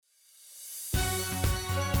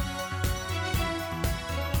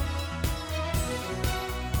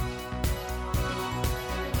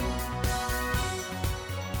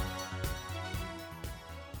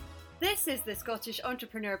This is the Scottish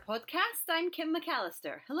Entrepreneur Podcast. I'm Kim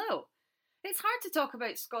McAllister. Hello. It's hard to talk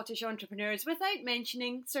about Scottish entrepreneurs without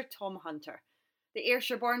mentioning Sir Tom Hunter. The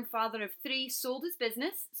Ayrshire-born father of three sold his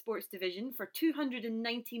business, Sports Division, for £290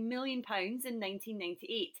 million in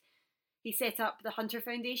 1998. He set up the Hunter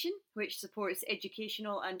Foundation, which supports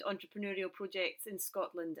educational and entrepreneurial projects in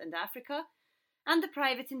Scotland and Africa, and the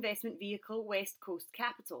private investment vehicle West Coast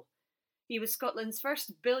Capital. He was Scotland's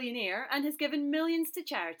first billionaire and has given millions to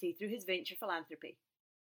charity through his venture philanthropy.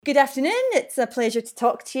 Good afternoon. It's a pleasure to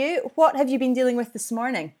talk to you. What have you been dealing with this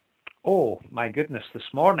morning? Oh, my goodness, this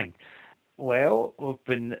morning. Well, we've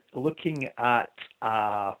been looking at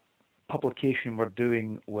a publication we're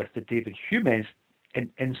doing with the David Hume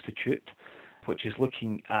Institute, which is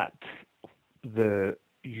looking at the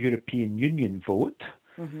European Union vote.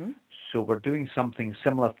 Mm-hmm. So we're doing something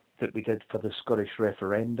similar that we did for the Scottish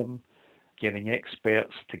referendum, getting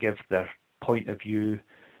experts to give their point of view.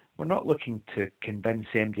 We're not looking to convince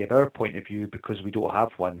anybody of our point of view because we don't have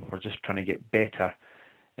one. We're just trying to get better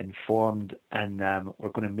informed, and we're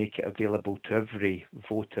going to make it available to every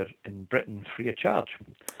voter in Britain free of charge.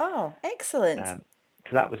 Oh, excellent. So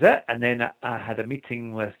that was it. And then I had a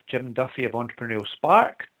meeting with Jim Duffy of Entrepreneurial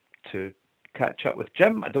Spark to catch up with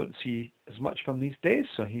Jim. I don't see as much from these days,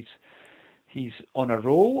 so he's on a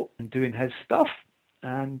roll and doing his stuff.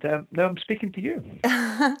 And now I'm speaking to you.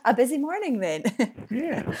 A busy morning then.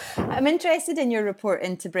 Yeah. I'm interested in your report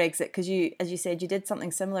into Brexit because you, as you said, you did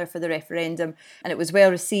something similar for the referendum and it was well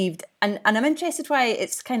received. And I'm interested why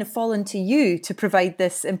it's kind of fallen to you to provide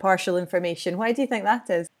this impartial information. Why do you think that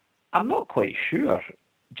is? I'm not quite sure.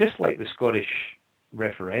 Just like the Scottish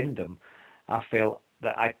referendum, I felt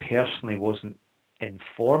that I personally wasn't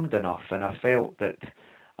informed enough, and I felt that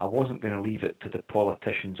I wasn't going to leave it to the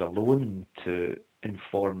politicians alone to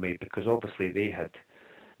inform me, because obviously they had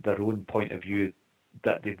their own point of view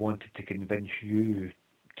that they wanted to convince you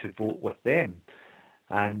to vote with them.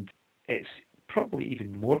 And it's probably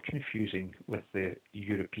even more confusing with the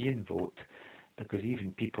European vote, because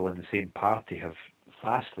even people in the same party have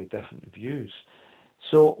vastly different views.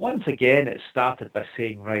 So once again, it started by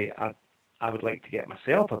saying, right, I would like to get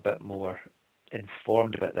myself a bit more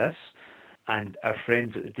informed about this. And our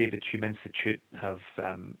friends at the David Hume Institute have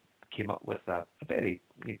came up with a very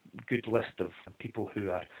good list of people who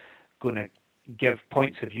are going to give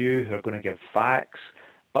points of view, who are going to give facts,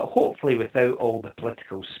 but hopefully without all the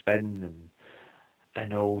political spin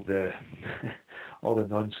and all the all the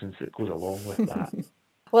nonsense that goes along with that.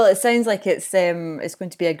 Well, it sounds like it's going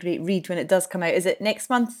to be a great read when it does come out. Is it next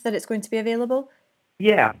month that it's going to be available?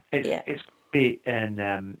 Yeah, it's be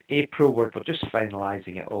in April. We're just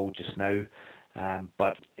finalising it all just now,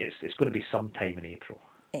 but it's going to be sometime in April.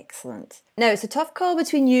 Excellent. Now, it's a tough call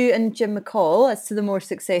between you and Jim McCall as to the more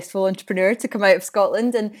successful entrepreneur to come out of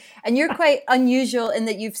Scotland. And you're quite unusual in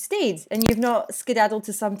that you've stayed and you've not skedaddled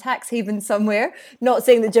to some tax haven somewhere. Not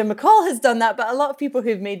saying that Jim McCall has done that, but a lot of people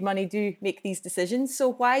who've made money do make these decisions. So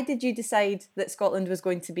why did you decide that Scotland was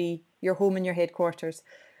going to be your home and your headquarters?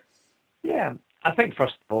 Yeah, I think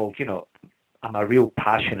first of all, I'm a real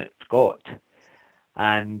passionate Scot,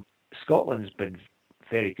 and Scotland's been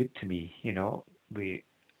very good to me.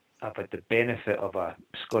 I've had the benefit of a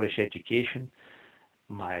Scottish education.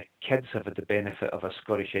 My kids have had the benefit of a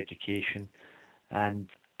Scottish education. And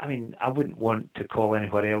I mean, I wouldn't want to call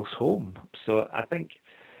anywhere else home. So I think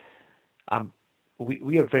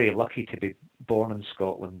we are very lucky to be born in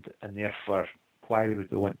Scotland, and therefore, why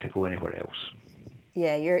would we want to go anywhere else?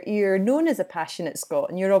 Yeah, you're known as a passionate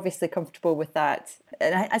Scot, and you're obviously comfortable with that.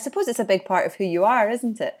 And I suppose it's a big part of who you are,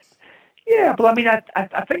 isn't it? Yeah, but I mean,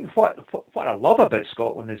 I think what I love about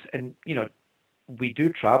Scotland is, and we do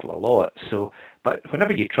travel a lot. So, but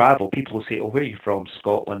whenever you travel, people will say, "Oh, where are you from?"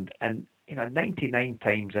 Scotland, and 99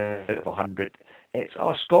 times out of 100, it's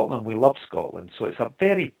Scotland. We love Scotland. So it's a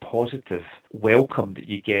very positive welcome that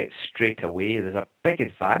you get straight away. There's a big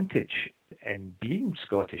advantage in being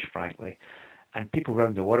Scottish, frankly, and people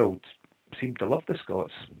around the world seem to love the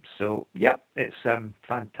Scots. So, yeah, it's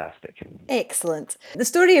fantastic. Excellent. The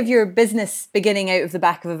story of your business beginning out of the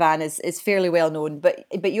back of a van is fairly well known,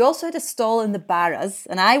 but you also had a stall in the Barras,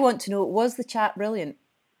 and I want to know, was the chat brilliant?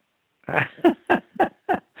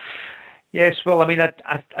 Yes, well, I mean,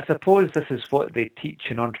 I suppose this is what they teach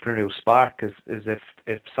in Entrepreneurial Spark, is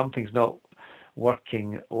if something's not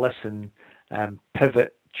working, listen,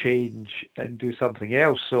 pivot, change, and do something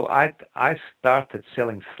else. So I started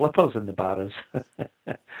selling slippers in the Barras,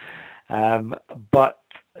 but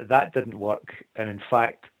that didn't work. And in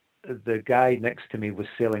fact, the guy next to me was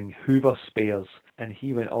selling Hoover spares, and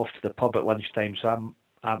he went off to the pub at lunchtime. So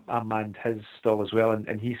I manned his stall as well,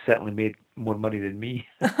 and he certainly made more money than me.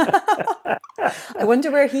 I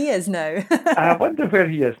wonder where he is now. I wonder where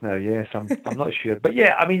he is now. Yes, I'm not sure. But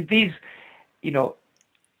yeah, I mean, these, you know,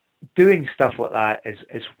 doing stuff like that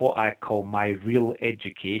is what I call my real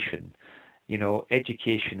education. You know,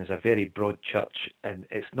 education is a very broad church, and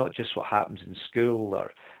it's not just what happens in school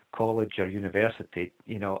or college or university.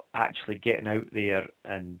 You know, actually getting out there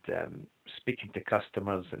and speaking to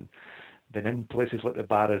customers and being in places like the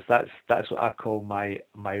bars. That's what I call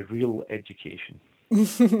my real education.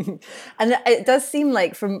 And it does seem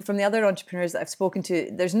like from the other entrepreneurs that I've spoken to,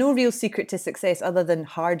 there's no real secret to success other than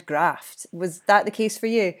hard graft. Was that the case for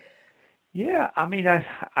you? Yeah, I mean,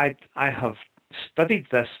 I have studied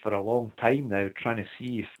this for a long time now, trying to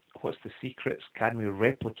see what's the secrets. Can we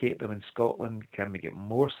replicate them in Scotland? Can we get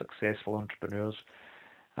more successful entrepreneurs?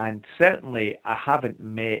 And certainly, I haven't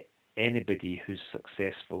met anybody who's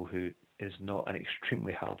successful who is not an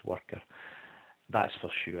extremely hard worker. That's for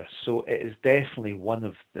sure. So it is definitely one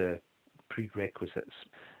of the prerequisites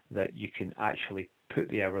that you can actually put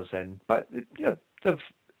the hours in. But you know,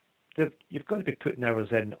 you've got to be putting hours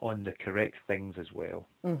in on the correct things as well.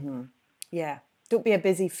 Mm-hmm. Yeah. Don't be a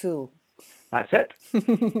busy fool. That's it.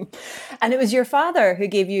 And it was your father who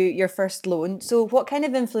gave you your first loan. So what kind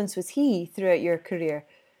of influence was he throughout your career?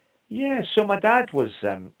 Yeah, so my dad was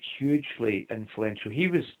hugely influential. He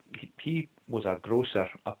was a grocer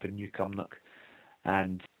up in Newcomnock,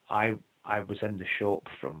 and I was in the shop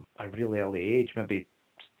from a really early age, maybe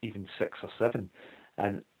even 6 or 7,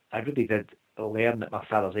 and I really did learn at my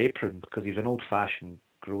father's apron because he was an old-fashioned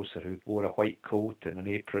grocer who wore a white coat and an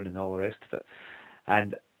apron and all the rest of it.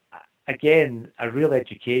 And again, a real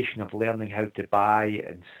education of learning how to buy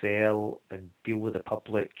and sell and deal with the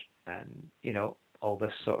public and, you know, all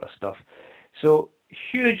this sort of stuff. So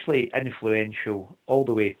hugely influential all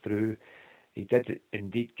the way through. He did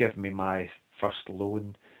indeed give me my first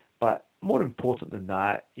loan, but more important than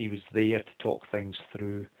that, he was there to talk things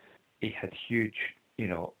through. He had huge, you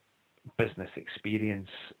know, business experience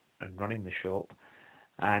in running the shop,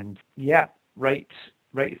 and yeah, right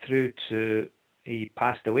through to he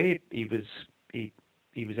passed away. He was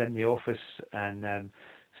in the office and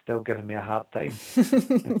still giving me a hard time.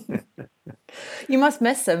 You must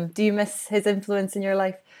miss him. Do you miss his influence in your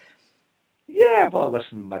life? Yeah, well,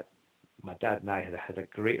 listen, my dad and I had a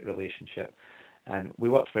great relationship, and we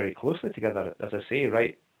worked very closely together. As I say,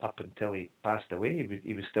 right up until he passed away,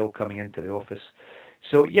 he was still coming into the office.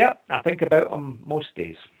 So yeah, I think about him most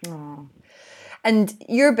days. Aww. And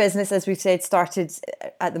your business, as we've said, started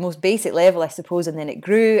at the most basic level, I suppose, and then it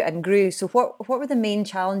grew and grew. So what were the main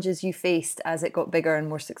challenges you faced as it got bigger and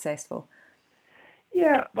more successful?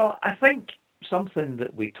 Yeah, well, I think something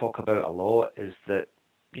that we talk about a lot is that,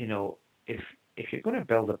 you know, if you're going to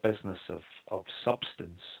build a business of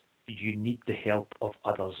substance, you need the help of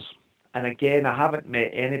others. And again, I haven't met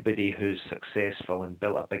anybody who's successful and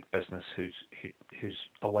built a big business who's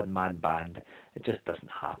a one-man band. It just doesn't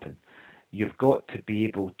happen. You've got to be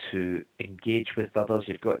able to engage with others.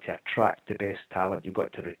 You've got to attract the best talent. You've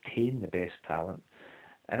got to retain the best talent.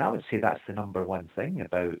 And I would say that's the number one thing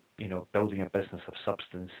about, you know, building a business of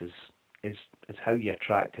substance is how you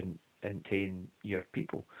attract and retain your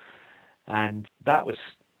people. And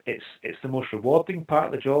it's the most rewarding part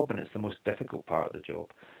of the job, and it's the most difficult part of the job.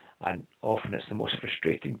 And often it's the most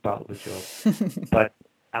frustrating part of the job. But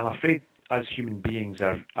I'm afraid us human beings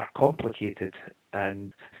are complicated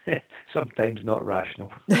and sometimes not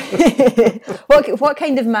rational. What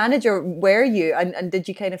kind of manager were you, and did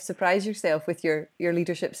you kind of surprise yourself with your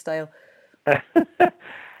leadership style?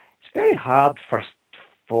 It's very hard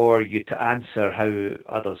for you to answer how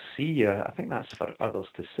others see you. I think that's for others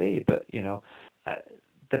to say. But you know,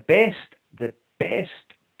 the best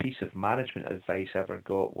piece of management advice I ever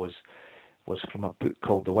got was from a book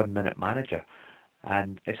called The 1 Minute Manager.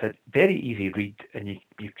 And it's a very easy read, and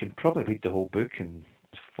you can probably read the whole book in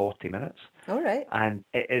 40 minutes. All right. And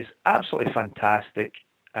it is absolutely fantastic.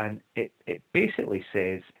 And it basically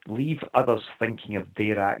says, leave others thinking of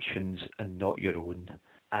their actions and not your own.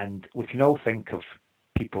 And we can all think of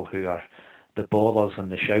people who are the ballers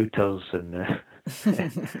and the shouters and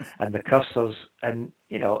the, and the cursers. And,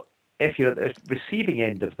 you know, if you're at the receiving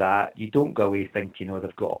end of that, you don't go away thinking, oh,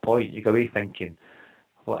 they've got a point. You go away thinking,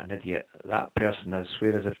 what an idiot that person is.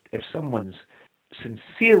 Whereas if someone's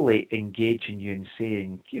sincerely engaging you and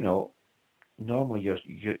saying, you know, normally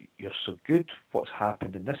you're so good, what's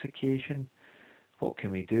happened in this occasion, what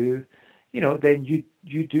can we do, you know, then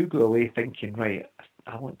you do go away thinking, right,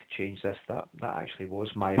 I want to change this, that actually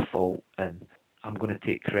was my fault, and I'm going to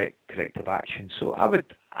take corrective action. So I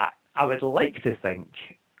would like to think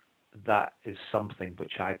that is something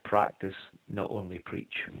which I practice, not only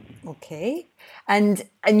preach. Okay. And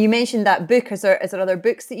you mentioned that book. Is there other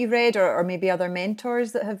books that you've read, or maybe other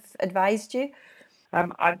mentors that have advised you?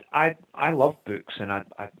 I love books, and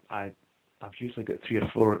I've usually got 3 or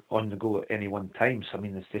 4 on the go at any one time. So I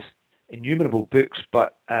mean, there's just innumerable books,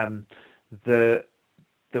 but the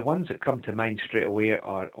ones that come to mind straight away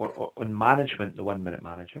are on management, the 1 Minute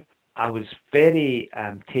Manager. I was very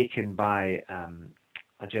taken by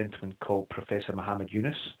a gentleman called Professor Muhammad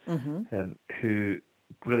Yunus, who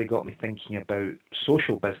really got me thinking about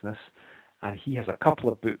social business. And he has a couple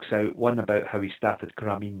of books out, one about how he started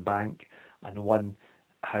Grameen Bank, and one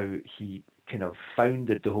how he kind of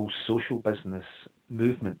founded the whole social business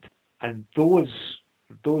movement. And those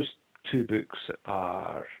 2 books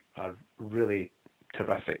are really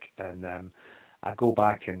terrific, and I go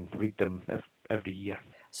back and read them every year.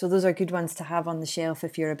 So those are good ones to have on the shelf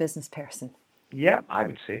if you're a business person. Yeah, I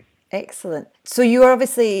would say. Excellent. So you were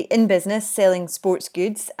obviously in business selling sports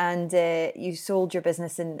goods, and you sold your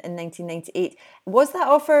business in 1998. Was that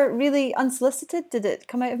offer really unsolicited? Did it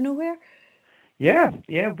come out of nowhere? Yeah.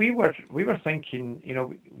 We were thinking,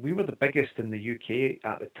 we were the biggest in the UK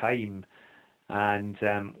at the time, and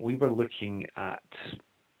we were looking at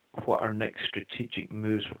what our next strategic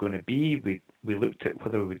moves were going to be. We looked at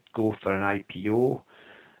whether we'd go for an IPO,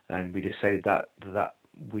 and we decided that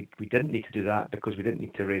we didn't need to do that because we didn't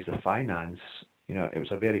need to raise the finance. It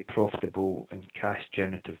was a very profitable and cash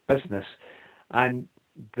generative business, and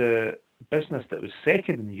the business that was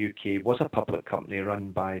second in the UK was a public company run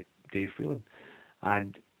by Dave Whelan.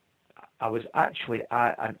 And I was actually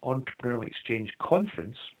at an entrepreneurial exchange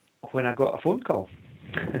conference when I got a phone call.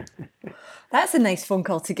 That's a nice phone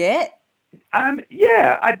call to get.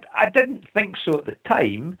 Yeah, I didn't think so at the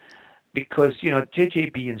time, because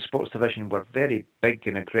JJB and Sports Division were very big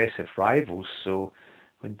and aggressive rivals. So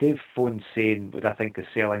when Dave phoned saying, "Would I think of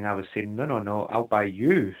selling?" I was saying, "No, I'll buy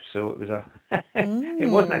you." So it was it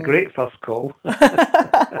wasn't a great first call.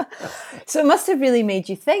 So it must have really made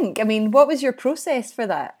you think. I mean, what was your process for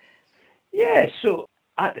that? Yeah, so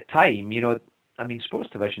at the time, Sports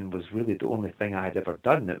Division was really the only thing I had ever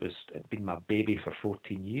done. It'd been my baby for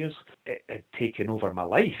 14 years. It had taken over my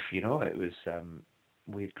life. It was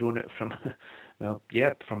we'd grown it from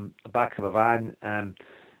from the back of a van, and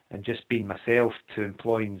just being myself to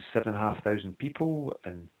employing 7,500 people,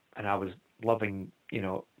 and I was loving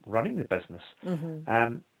running the business.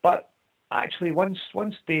 But actually, once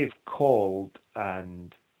Dave called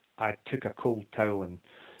and I took a cold towel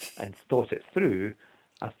and thought it through,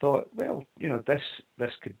 I thought, well,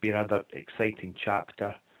 this could be another exciting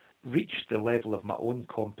chapter. Reach the level of my own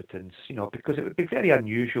competence, because it would be very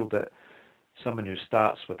unusual that someone who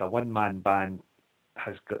starts with a one-man band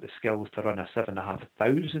has got the skills to run a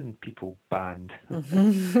 7,500 people band.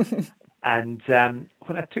 And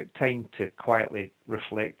when I took time to quietly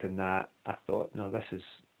reflect on that, I thought, no, this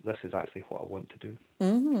is actually what I want to do.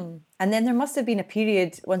 And then there must have been a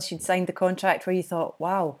period once you'd signed the contract where you thought,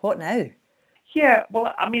 wow, what now? Yeah,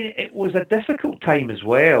 well, it was a difficult time as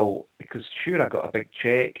well, because sure, I got a big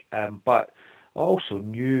check, but I also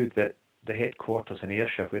knew that the headquarters in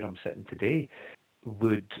Ayrshire, where I'm sitting today,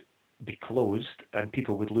 would be closed and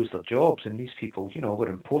people would lose their jobs, and these people, were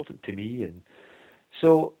important to me. And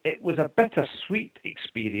so it was a bittersweet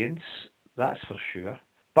experience, that's for sure.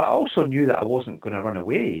 But I also knew that I wasn't going to run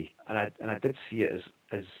away, and I did see it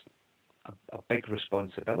as a big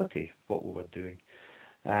responsibility, what we were doing.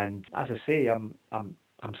 And as I say, I'm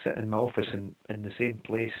sitting in my office in the same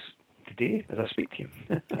place today as I speak to you.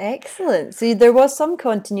 Excellent. So there was some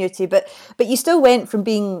continuity, but you still went from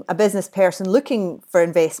being a business person looking for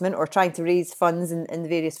investment or trying to raise funds in the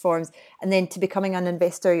various forms, and then to becoming an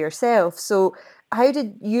investor yourself. So how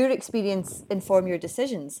did your experience inform your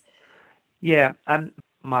decisions? Yeah, and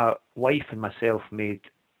my wife and myself made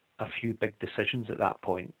a few big decisions at that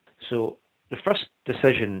point. So the first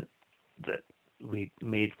decision that we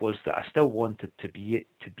made was that I still wanted to be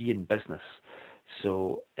in business.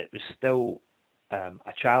 So it was still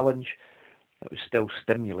a challenge. It was still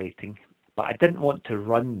stimulating, but I didn't want to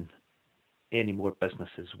run any more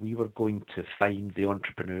businesses. We were going to find the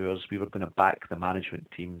entrepreneurs. We were going to back the management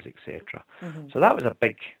teams, etc. So that was a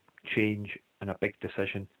big change and a big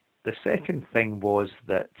decision. The second thing was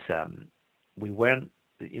that we weren't,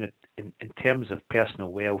 in terms of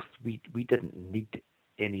personal wealth, we didn't need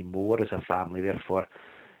any more as a family. Therefore,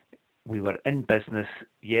 we were in business,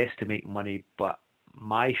 yes, to make money, but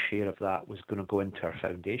my share of that was going to go into our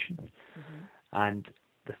foundation. And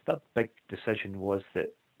the third big decision was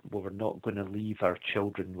that we were not going to leave our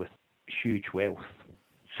children with huge wealth.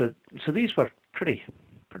 So these were pretty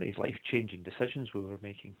life-changing decisions we were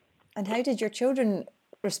making. And how did your children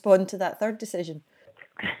respond to that third decision?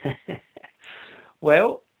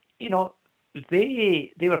 Well, you know,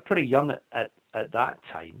 they were pretty young at that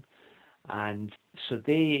time, and so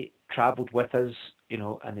they travelled with us, you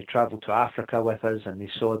know, and they travelled to Africa with us, and they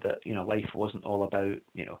saw that, you know, life wasn't all about,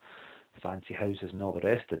 you know, fancy houses and all the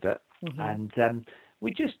rest of it. And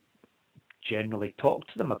we just generally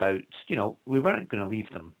talked to them about, you know, we weren't going to leave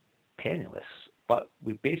them penniless, but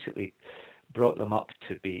we basically brought them up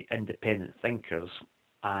to be independent thinkers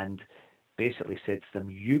and basically said to them,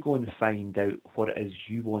 you go and find out what it is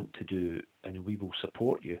you want to do and we will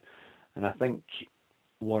support you. And I think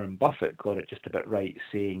Warren Buffett got it just about right,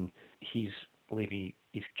 saying he's leaving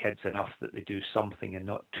his kids enough that they do something and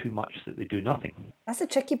not too much that they do nothing. That's a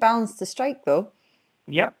tricky balance to strike, though.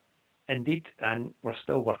 Yep, indeed, and we're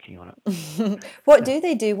still working on it. What do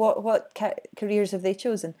they do? What careers have they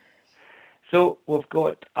chosen? So we've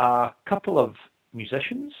got a couple of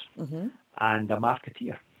musicians and a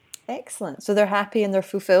marketeer. Excellent. So they're happy and they're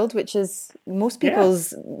fulfilled, which is most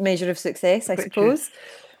people's measure of success, I suppose.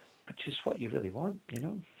 Which is what you really want, you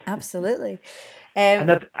know. Absolutely. And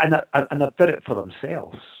they've done it for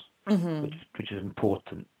themselves, which is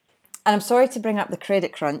important. And I'm sorry to bring up the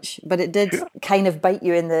credit crunch, but it did kind of bite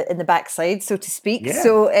you in the backside, so to speak. Yeah.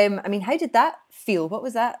 So, I mean, how did that feel? What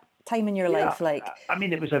was that time in your life like? I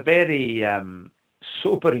mean, it was a very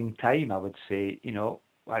sobering time, I would say. You know,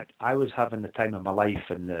 I was having the time of my life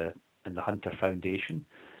in the Hunter Foundation,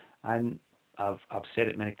 and I've said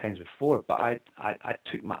it many times before, but I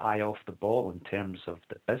took my eye off the ball in terms of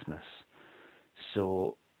the business.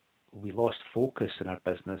 So we lost focus in our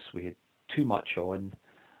business. We had too much on,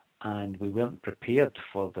 and we weren't prepared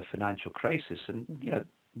for the financial crisis. And you know,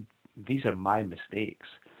 these are my mistakes,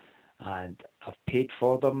 and I've paid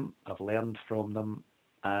for them. I've learned from them,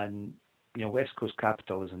 and you know, West Coast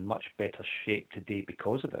Capital is in much better shape today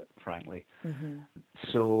because of it, frankly.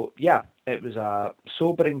 So yeah, it was a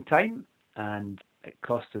sobering time, and it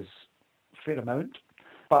cost us a fair amount.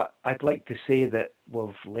 But I'd like to say that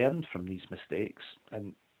we've learned from these mistakes,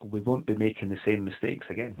 and we won't be making the same mistakes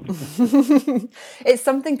again. It's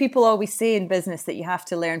something people always say in business, that you have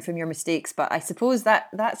to learn from your mistakes, but I suppose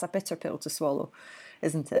that's a bitter pill to swallow,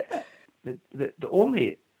 isn't it? The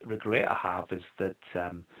only regret I have is that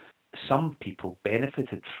some people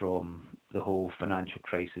benefited from the whole financial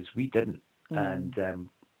crisis. We didn't, and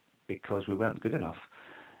because we weren't good enough.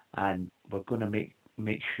 And we're going to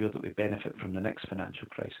make sure that we benefit from the next financial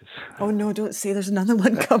crisis. Oh no, don't say there's another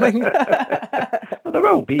one coming. Well, there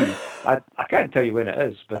will be. I can't tell you when it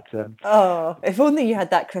is, but... oh, if only you had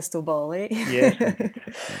that crystal ball, eh? Yes. Indeed.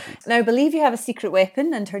 Now, I believe you have a secret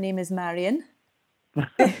weapon, and her name is Marion.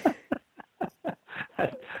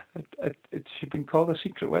 She's been called a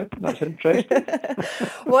secret weapon. That's interesting.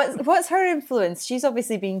 What's her influence? She's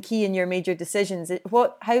obviously been key in your major decisions.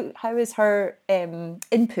 How is her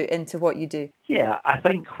input into what you do? Yeah, I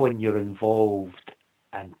think when you're involved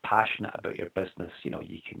and passionate about your business, you know,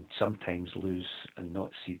 you can sometimes lose and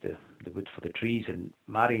not see the wood for the trees. And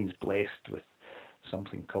Marion's blessed with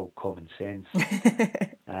something called common sense.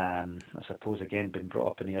 I suppose, again, been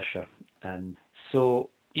brought up in Ayrshire. And so,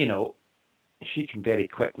 you know, she can very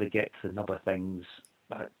quickly get to the nub of things.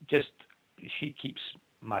 She keeps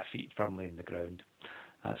my feet firmly in the ground.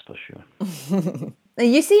 That's for sure.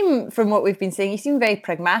 You seem, from what we've been saying, you seem very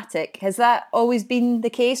pragmatic. Has that always been the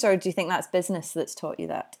case, or do you think that's business that's taught you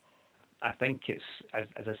that? I think it's, as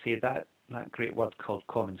I say, that great word called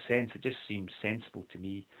common sense. It just seems sensible to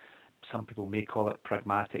me. Some people may call it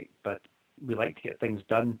pragmatic, but we like to get things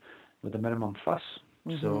done with a minimum fuss.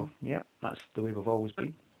 So, yeah, that's the way we've always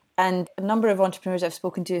been. And a number of entrepreneurs I've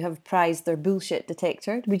spoken to have prized their bullshit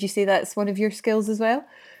detector. Would you say that's one of your skills as well?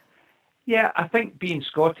 Yeah, I think being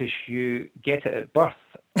Scottish, you get it at birth,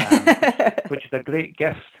 which is a great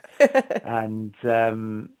gift. And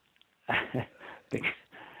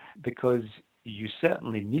because you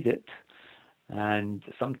certainly need it, and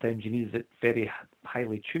sometimes you need it very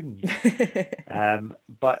highly tuned.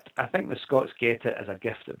 But I think the Scots get it as a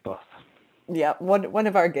gift at birth. Yeah, one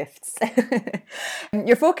of our gifts.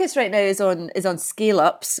 Your focus right now is on scale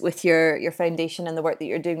ups with your foundation and the work that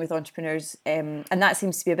you're doing with entrepreneurs, and that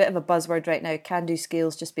seems to be a bit of a buzzword right now. Can Do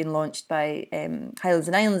Scale's just been launched by Highlands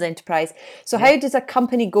and Islands Enterprise. So how does a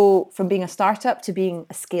company go from being a startup to being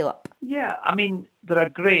a scale up? Yeah, I mean, there are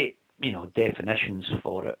great definitions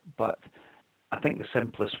for it, but I think the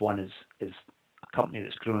simplest one is a company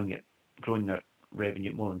that's growing their revenue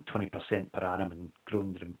at more than 20% per annum and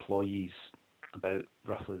growing their employees about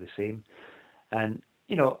roughly the same. And,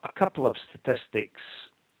 a couple of statistics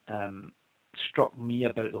struck me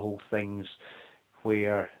about the whole things,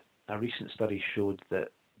 where a recent study showed that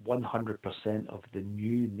 100% of the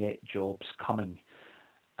new net jobs coming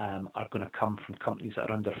are going to come from companies that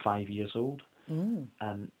are under 5 years old. So,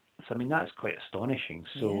 I mean, that's quite astonishing.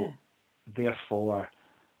 So, therefore,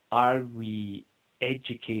 are we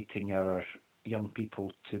educating our young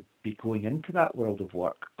people to be going into that world of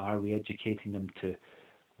work? Are we educating them to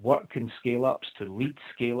work in scale-ups, to lead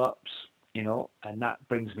scale-ups, you know? And that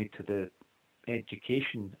brings me to the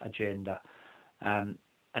education agenda. And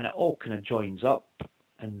it all kind of joins up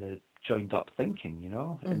in the joined-up thinking, you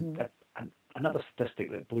know? And another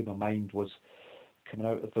statistic that blew my mind was coming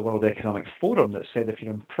out of the World Economic Forum that said if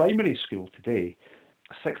you're in primary school today,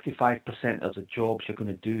 65% of the jobs you're going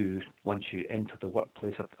to do once you enter the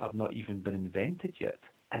workplace have not even been invented yet.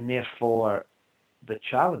 And therefore, the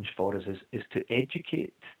challenge for us is to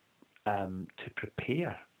educate, to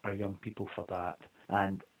prepare our young people for that.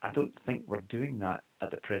 And I don't think we're doing that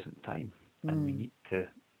at the present time. And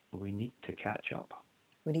we need to catch up.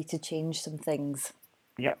 We need to change some things.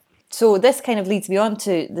 Yep. So this kind of leads me on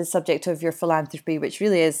to the subject of your philanthropy, which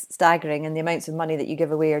really is staggering, and the amounts of money that you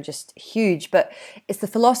give away are just huge. But it's the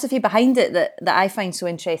philosophy behind it that I find so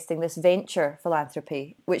interesting, this venture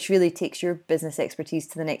philanthropy, which really takes your business expertise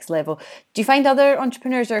to the next level. Do you find other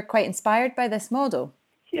entrepreneurs are quite inspired by this model?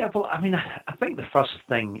 Yeah, well, I mean, I think the first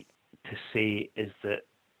thing to say is that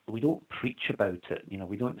we don't preach about it. You know,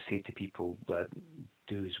 we don't say to people,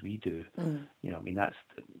 do as we do. You know, I mean, that's,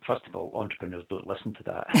 first of all, entrepreneurs don't listen to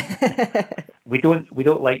that. we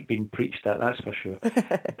don't like being preached at, that's for sure.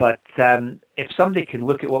 But if somebody can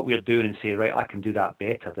look at what we're doing and say, right, I can do that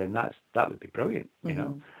better, then that would be brilliant, you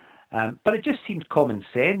know. But it just seemed common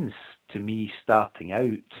sense to me starting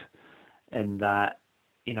out, in that,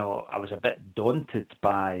 you know, I was a bit daunted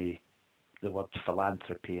by the word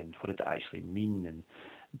philanthropy and what did it actually mean.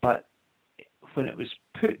 But when it was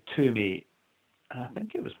put to me, and I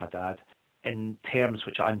think it was my dad, in terms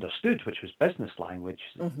which I understood, which was business language,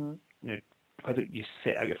 you know, why don't you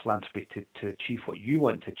set out your philanthropy to achieve what you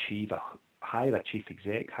want to achieve, hire a chief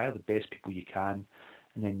exec, hire the best people you can,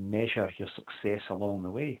 and then measure your success along the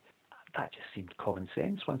way. That just seemed common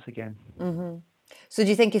sense once again. So do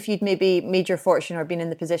you think if you'd maybe made your fortune or been in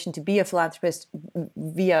the position to be a philanthropist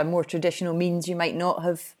via more traditional means, you might not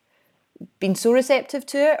have been so receptive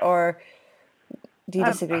to it, or do you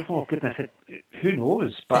disagree? Oh goodness, who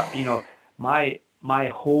knows? But you know, my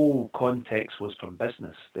whole context was from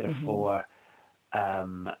business. Therefore,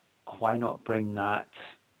 why not bring that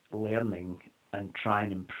learning and try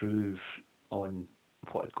and improve on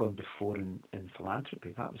what had gone before in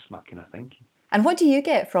philanthropy? That was my kind of thinking. And what do you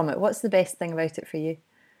get from it? What's the best thing about it for you?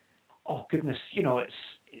 Oh goodness, you know, it's,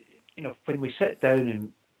 you know, when we sit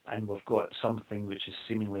down and we've got something which is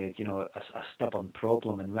seemingly, you know, a stubborn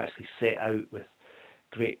problem, and we actually set out with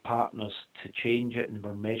great partners to change it, and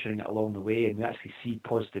we're measuring it along the way, and we actually see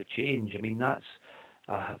positive change. I mean, that's,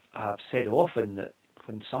 I have said often that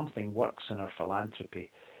when something works in our philanthropy,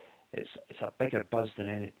 it's a bigger buzz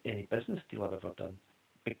than any business deal I've ever done,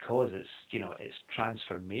 because it's, you know, it's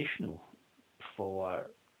transformational for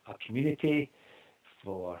a community,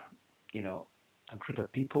 for, you know, a group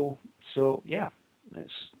of people. So yeah,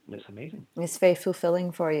 it's amazing. It's very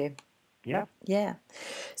fulfilling for you. Yeah. Yeah.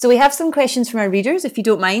 So we have some questions from our readers. If you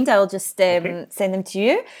don't mind, I'll just send them to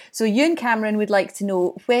you. So Ewan Cameron would like to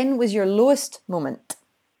know, when was your lowest moment?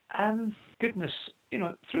 Goodness, you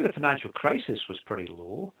know, through the financial crisis was pretty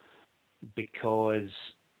low, because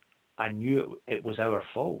I knew it was our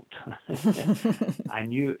fault. I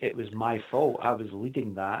knew it was my fault. I was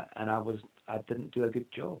leading that, and I didn't do a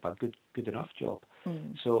good job, a good enough job.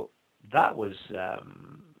 So that was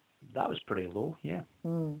pretty low, yeah.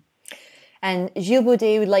 And Gilles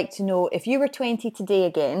Baudet would like to know, if you were 20 today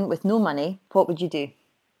again with no money, what would you do?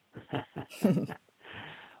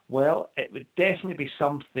 Well, it would definitely be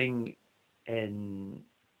something in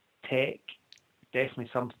tech, definitely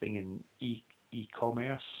something in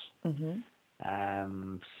e-commerce,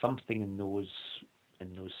 something in those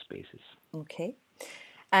spaces. Okay.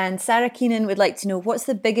 And Sarah Keenan would like to know, what's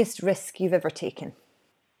the biggest risk you've ever taken?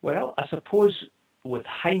 Well, I suppose with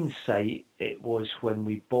hindsight, it was when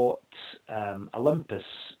we bought Olympus,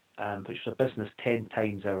 which was a business 10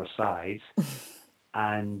 times our size,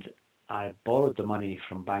 and I borrowed the money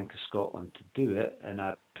from Bank of Scotland to do it, and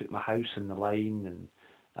I put my house on the line, and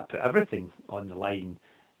I put everything on the line,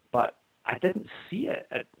 but I didn't see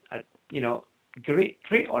it. You know, great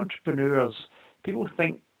entrepreneurs, people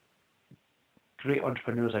think great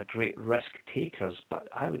entrepreneurs are great risk takers, but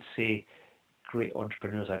I would say great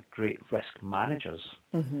entrepreneurs are great risk managers.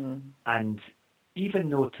 And even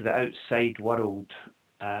though to the outside world,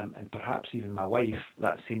 and perhaps even my wife,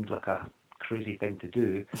 that seemed like a crazy thing to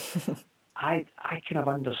do, I kind of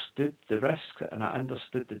understood the risks and I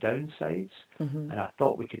understood the downsides, and I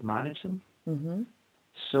thought we could manage them.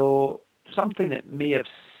 So something that may have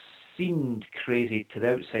seemed crazy to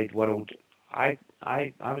the outside world, I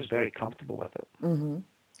was very comfortable with it.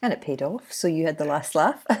 And it paid off, so you had the last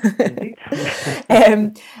laugh. Indeed.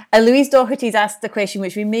 And Louise Doherty's asked a question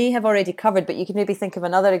which we may have already covered, but you can maybe think of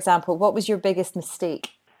another example. What was your biggest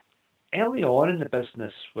mistake? Early on in the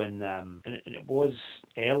business, when and it was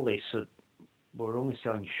early, so we were only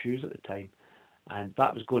selling shoes at the time, and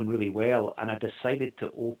that was going really well. And I decided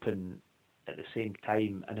to open at the same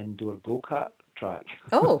time an indoor go-kart track.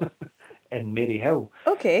 Oh, in Maryhill.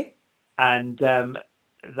 Okay. And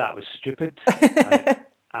that was stupid.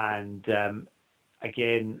 And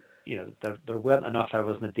again, there weren't enough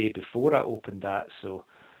hours in the day before I opened that, so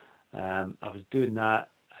I was doing that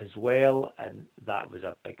as well, and that was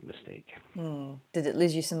a big mistake. Did it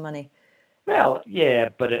lose you some money? Well, yeah,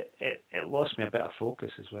 but it lost me a bit of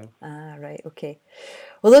focus as well. Ah, right, okay.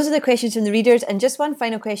 Well, those are the questions from the readers, and just one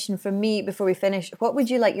final question from me before we finish. What would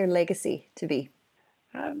you like your legacy to be?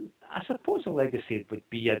 I suppose the legacy would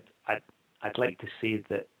be I'd like to say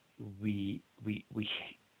that we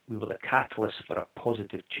were the catalyst for a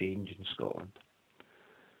positive change in Scotland.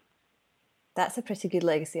 That's a pretty good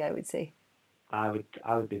legacy, I would say. I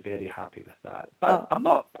would be very happy with that. But I'm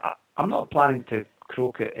not planning to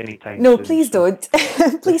croak it anytime No, soon. please don't.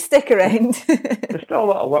 Please stick around. There's still a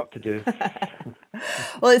lot of work to do.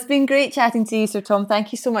 Well, it's been great chatting to you, Sir Tom.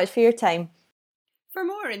 Thank you so much for your time. For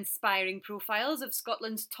more inspiring profiles of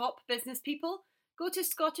Scotland's top business people, go to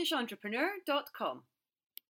scottishentrepreneur.com.